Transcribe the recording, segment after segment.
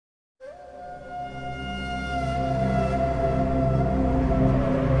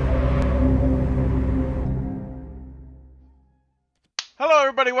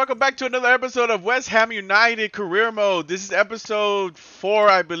everybody? Welcome back to another episode of West Ham United Career Mode. This is episode 4,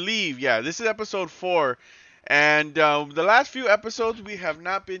 I believe. Yeah, this is episode 4. And the last few episodes, we have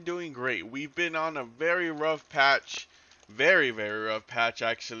not been doing great. We've been on a very rough patch. Very, very rough patch,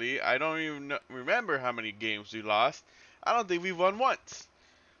 actually. I don't even remember how many games we lost. I don't think we've won once.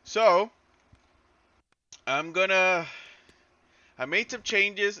 So, I made some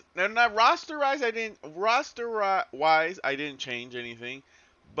changes. Now, not roster-wise, I didn't change anything.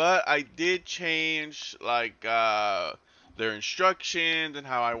 But I did change, like, their instructions and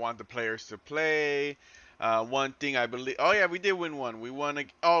how I want the players to play. One thing I believe... Oh, yeah, we did win one. We won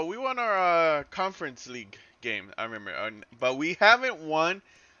our conference league game, I remember. But we haven't won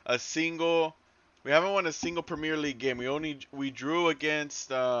a single... Premier League game. We drew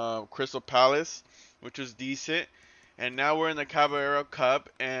against Crystal Palace, which was decent. And now we're in the Caballero Cup,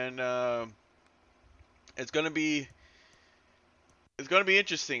 and it's gonna be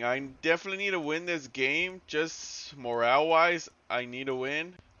interesting. I definitely need to win this game, just morale-wise. I need to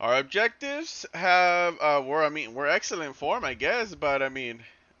win. Our objectives have we're excellent form, I guess, but I mean,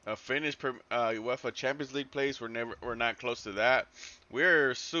 a finish UEFA Champions League place. We're not close to that.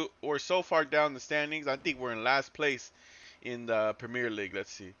 We're so far down the standings. I think we're in last place in the Premier League.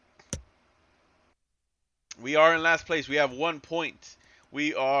 Let's see. We are in last place. We have 1 point.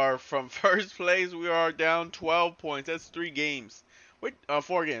 We are from first place. We are down 12 points. That's 4 games. Which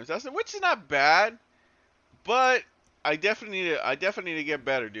is not bad, but I definitely need to get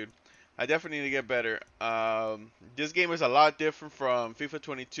better, dude. I definitely need to get better. This game is a lot different from FIFA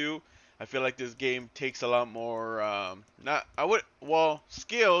 22. I feel like this game takes a lot more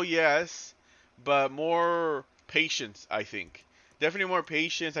skill, yes, but more patience, I think. Definitely more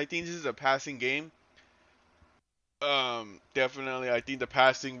patience. I think this is a passing game. Definitely, I think the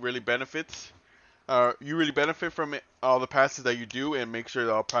passing really benefits. You really benefit from it, all the passes that you do, and make sure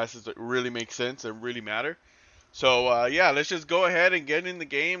that all passes really make sense and really matter. So yeah, let's just go ahead and get in the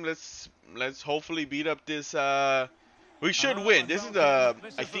game. Let's hopefully beat up this. We should win. This is I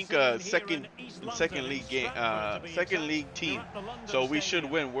think a second league game, second league team. So we should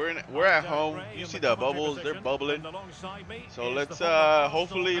win. We're at home. You see the bubbles? They're bubbling. So let's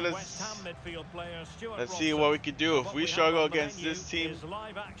hopefully let's see what we can do. If we struggle against this team,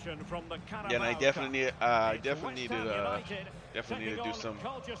 then I definitely need to do some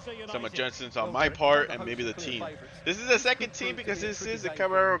adjustments on my part and maybe the team. This is the second team because this is the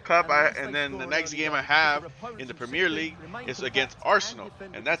Caballero Cup, and then the next game I have in the Premier League is against Arsenal,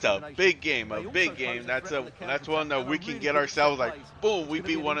 and that's a big game. That's one that we can get ourselves like, boom, we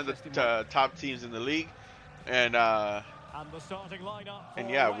beat one of the top teams in the league, and yeah,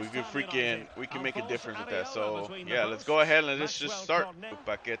 we can make a difference with that. So yeah, let's go ahead and let's just start.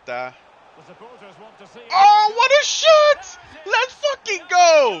 Paqueta. Oh, what a shot! Let's fucking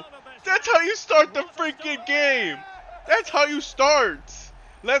go! That's how you start the freaking game. That's how you start.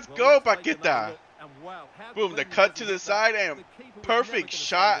 Let's go, Paqueta. Boom, the cut to the side and perfect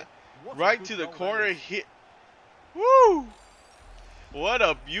shot right to the corner. Hit. Woo! What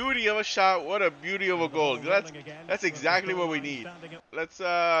a beauty of a shot. What a beauty of a goal. That's exactly what we need. Let's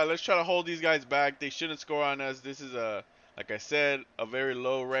try to hold these guys back. They shouldn't score on us. This is like I said, a very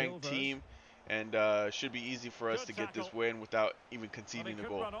low-ranked team, and should be easy for us to get this win without even conceding a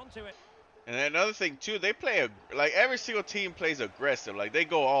goal. And then another thing too, they play like every single team plays aggressive. Like they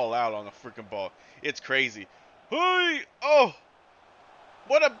go all out on the freaking ball. It's crazy. Hey! Oh!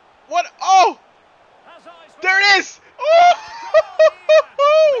 Oh! There it is! Oh!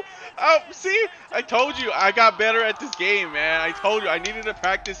 See? I told you I got better at this game, man. I told you I needed to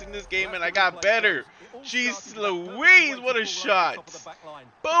practice in this game, and I got better. Jeez Louise, what a shot.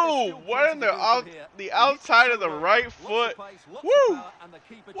 Boom! What in the outside of the right foot. Woo!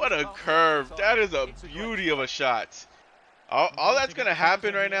 What a curve. That is a beauty of a shot. All that's going to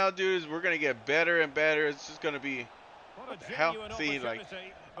happen right now, dude, is we're going to get better and better. It's just going to be... What the hell? See,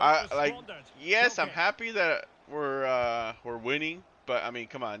 yes, I'm happy that we're winning, but I mean,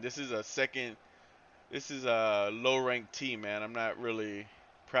 come on. This is a low-ranked team, man. I'm not really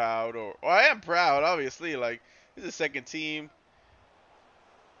proud, or I am proud, obviously. Like, this is a second team,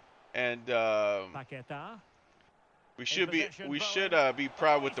 and we should be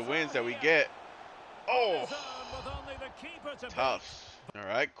proud with the wins that we get. Oh, tough. All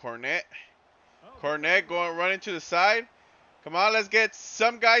right, Cornet running to the side. Come on, let's get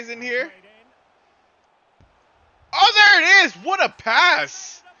some guys in here. Oh, there it is. What a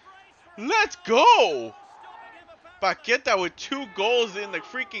pass. Let's go. Paqueta with 2 goals in the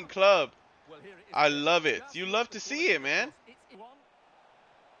freaking club. I love it. You love to see it, man.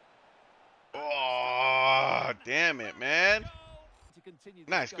 Oh, damn it, man.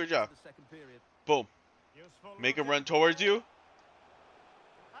 Nice, good job. Boom. Make him run towards you.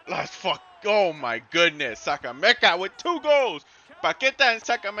 Let's fuck. Oh my goodness. Sakameka with 2 goals. Paqueta and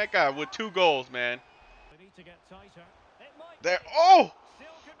Sakameka with 2 goals, man. There. Oh!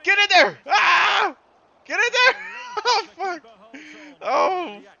 Get in there! Ah! Get in there! Oh, fuck.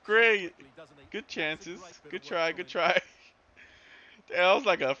 Oh, great. Good chances. Good try, good try. That was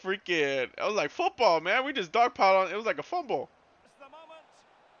like a freaking. That was like football, man. We just dogpiled on. It was like a fumble.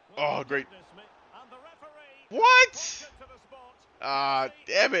 Oh, great. What? Ah,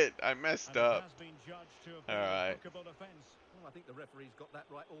 damn it. I messed up. Alright.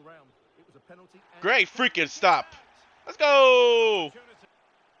 Great freaking stop. Let's go.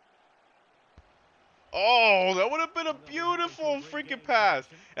 Oh, that would have been a beautiful freaking pass.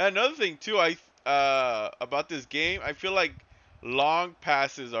 And another thing, too, about this game, I feel like long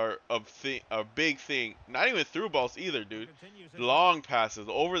passes are a big thing. Not even through balls either, dude. Long passes,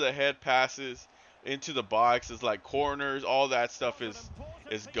 over the head passes, into the boxes, like corners, all that stuff is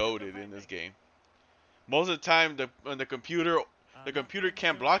goated in this game. Most of the time, the computer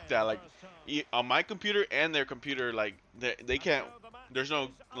can't block that. Like on my computer and their computer, like they can't. There's no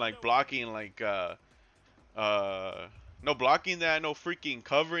like blocking, like no blocking that, no freaking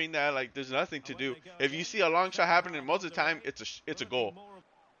covering that. Like there's nothing to do. If you see a long shot happening, most of the time it's a goal.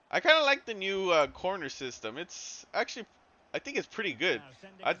 I kind of like the new corner system. It's actually, I think it's pretty good.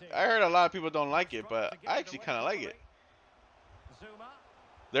 I heard a lot of people don't like it, but I actually kind of like it.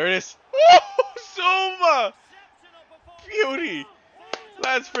 There it is. Oh, Zuma! Beauty!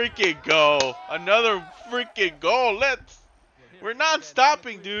 Let's freaking go. Another freaking goal. We're not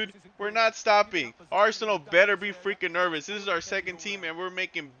stopping, dude. We're not stopping. Arsenal better be freaking nervous. This is our second team, and we're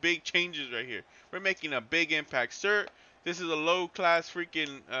making big changes right here. We're making a big impact. Sir, this is a low-class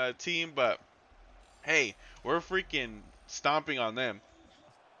freaking team, but hey, we're freaking stomping on them.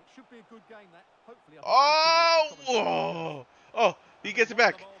 Oh! Oh! He gets it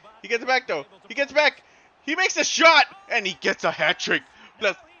back. He gets it back, though. He gets it back. He makes a shot, and he gets a hat trick.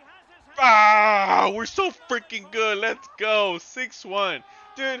 We're so freaking good. Let's go. 6-1.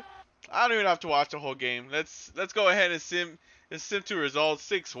 Dude, I don't even have to watch the whole game. Let's go ahead and sim to results.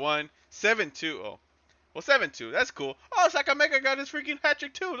 6-1. 7-2. Oh. Well, 7-2. That's cool. Oh, Sakameka got his freaking hat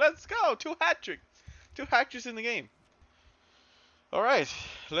trick, too. Let's go. 2 hat tricks. 2 hat tricks in the game. Alright,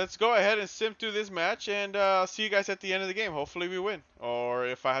 let's go ahead and sim through this match, and see you guys at the end of the game. Hopefully we win. Or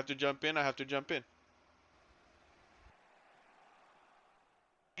if I have to jump in, I have to jump in.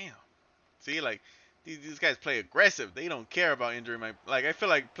 Damn. See, like, these guys play aggressive. They don't care about injuring my... Like, I feel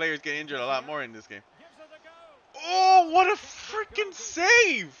like players get injured a lot more in this game. Oh, what a freaking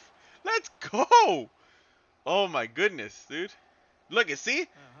save! Let's go! Oh my goodness, dude. Look, you see?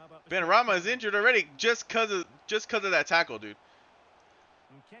 Benrahma is injured already just cause of that tackle, dude.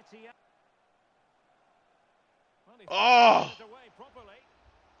 Oh!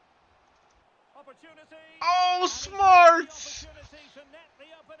 Oh, smart!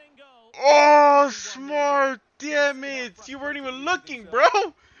 Oh, smart! Damn it! You weren't even looking, bro!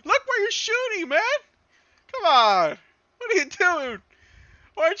 Look where you're shooting, man! Come on! What are you doing?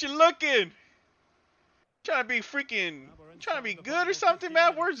 Why aren't you looking? Trying to be freaking... Trying to be good or something,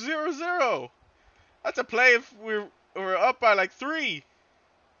 man? We're 0-0. That's a play if we're up by like 3.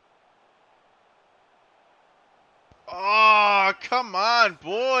 Oh, come on,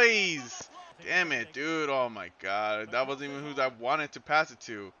 boys. Damn it, dude. Oh, my God. That wasn't even who I wanted to pass it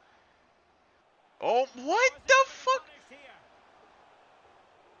to. Oh, what the fuck?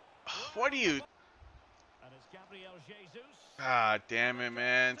 What are you... Ah, damn it,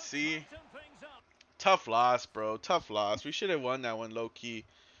 man. See? Tough loss, bro. Tough loss. We should have won that one, low-key.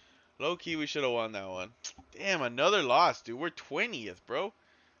 Low-key, we should have won that one. Damn, another loss, dude. We're 20th, bro.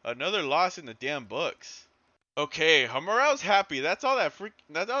 Another loss in the damn books. Okay, our morale's happy. That's all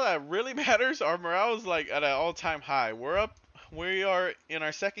that really matters. Our morale is like at an all-time high. We are in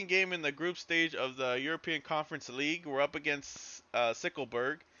our second game in the group stage of the European Conference League. We're up against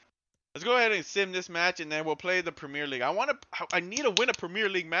Sickelberg. Let's go ahead and sim this match, and then we'll play the Premier League. I need to win a Premier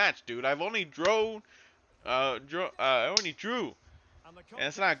League match, dude. I've only I only drew, and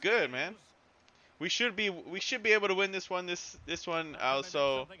it's not good, man. We should be able to win this one. This one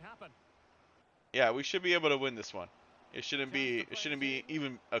also. Yeah, we should be able to win this one. It shouldn't be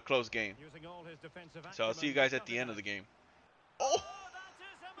even a close game. So I'll see you guys at the end of the game. Oh,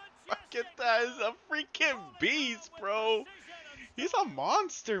 Paqueta is a freaking beast, bro. He's a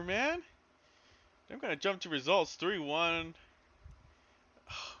monster, man. I'm gonna jump to results. 3-1.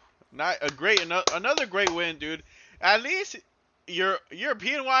 Another great win, dude. At least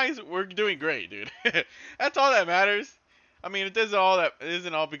European wise, we're doing great, dude. That's all that matters. I mean, it isn't all that. It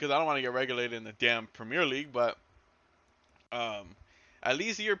isn't all because I don't want to get regulated in the damn Premier League, but um, at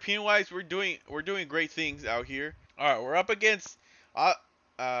least European wise, we're doing great things out here. All right, we're up against uh,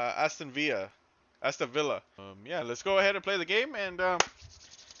 Aston Villa. Yeah, let's go ahead and play the game, and I'll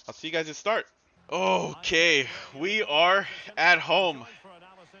see you guys at start. Okay, we are at home.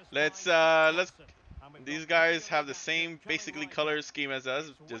 Let's. These guys have the same basically color scheme as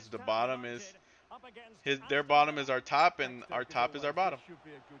us. Just the bottom is their bottom is our top, and our top is our bottom.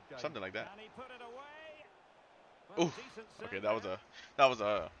 Something like that. Ooh. Okay, that was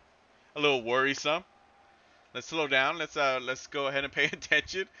a little worrisome. Let's slow down. Let's go ahead and pay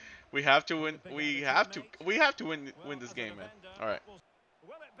attention. We have to win. We have to win this game, man. All right.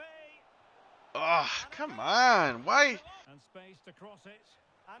 Oh, come on. Why? And space to cross it.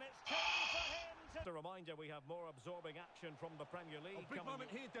 And it's Just a reminder, we have more absorbing action from the Premier League. Big moment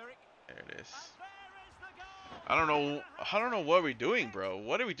here, Derek. There it is. I don't know. I don't know what we're doing, bro.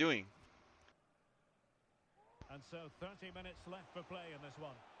 What are we doing? And so 30 minutes left for play in this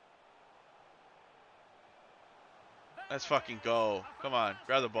one. Let's fucking go. Come on,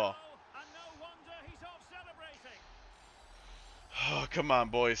 grab the ball. Oh, come on,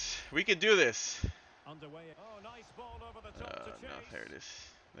 boys. We can do this. Underway. Oh, nice ball over the top to chase. No, there it is.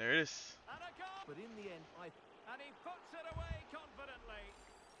 There it is. But in the end, and he puts it away confidently.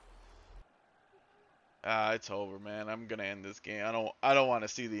 It's over, man. I'm gonna end this game. I don't want to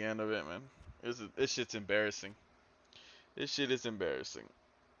see the end of it, man. This shit's embarrassing. This shit is embarrassing.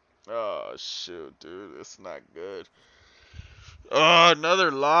 Oh shoot, dude, it's not good. Oh,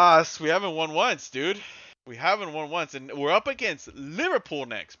 another loss. We haven't won once, dude. We haven't won once, and we're up against Liverpool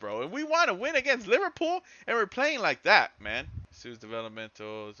next, bro. And we want to win against Liverpool, and we're playing like that, man. Sue's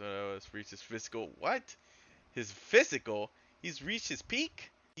developmental, it's reached his physical. What? His physical? He's reached his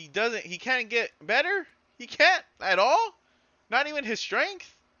peak? He can't get better? He can't at all? Not even his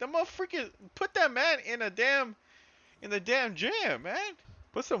strength? The motherfucker, put that man in the damn gym, man.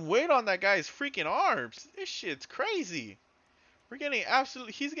 Put some weight on that guy's freaking arms. This shit's crazy.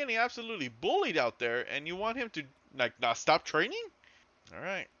 He's getting absolutely bullied out there, and you want him to like not stop training? All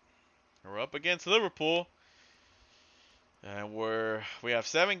right, we're up against Liverpool, and we have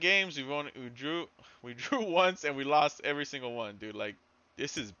 7 games. We drew once, and we lost every single one, dude. Like,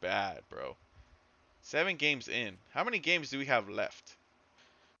 this is bad, bro. 7 games in. How many games do we have left?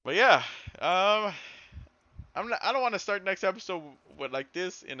 But yeah, I don't want to start next episode with like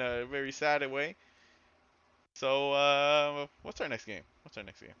this in a very sad way. So, what's our next game?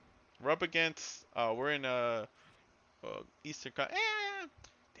 We're up against, we're in, Eastern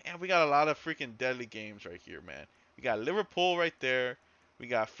damn, we got a lot of freaking deadly games right here, man. We got Liverpool right there. We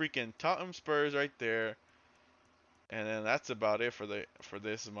got freaking Tottenham Spurs right there. And then that's about it for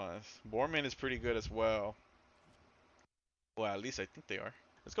this month. Bournemouth is pretty good as well. Well, at least I think they are.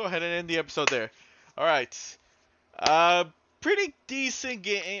 Let's go ahead and end the episode there. All right. Pretty decent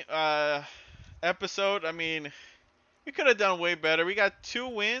game, episode. I mean, we could have done way better. We got 2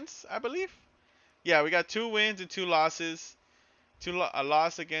 wins, I believe. Yeah, we got 2 wins and 2 losses. A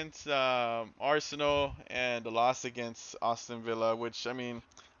loss against Arsenal and a loss against Aston Villa, which I mean,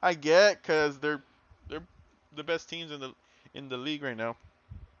 I get because they're the best teams in the league right now.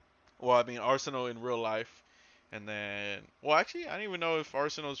 Well, I mean Arsenal in real life, and then actually I don't even know if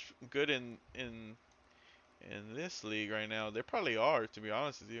Arsenal's good in this league right now. They probably are, to be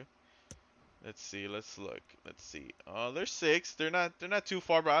honest with you. Let's see. Let's look. Let's see. They're 6th. They're not too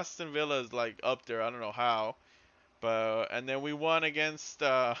far, but Aston Villa is like up there. I don't know how. But and then we won against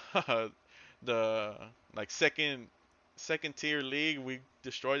the like second tier league. We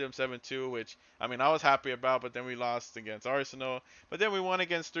destroyed them 7-2, which I mean I was happy about. But then we lost against Arsenal. But then we won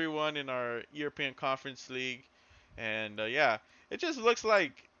against 3-1 in our European Conference League. And yeah, it just looks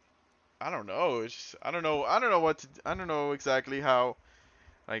like I don't know. I don't know exactly how.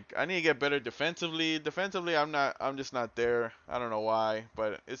 Like, I need to get better defensively. Defensively, I'm just not there. I don't know why,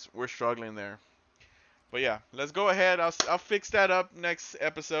 but we're struggling there. But yeah, let's go ahead. I'll fix that up next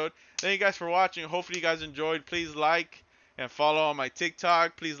episode. Thank you guys for watching. Hopefully you guys enjoyed. Please like and follow on my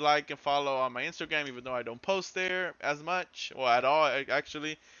TikTok. Please like and follow on my Instagram, even though I don't post there as much or at all,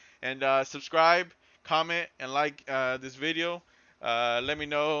 actually. And subscribe, comment, and like this video. Let me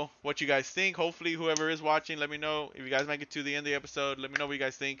know what you guys think. Hopefully, whoever is watching, let me know. If you guys make it to the end of the episode, let me know what you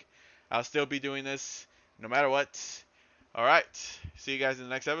guys think. I'll still be doing this no matter what. All right. See you guys in the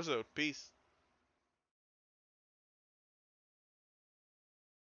next episode. Peace.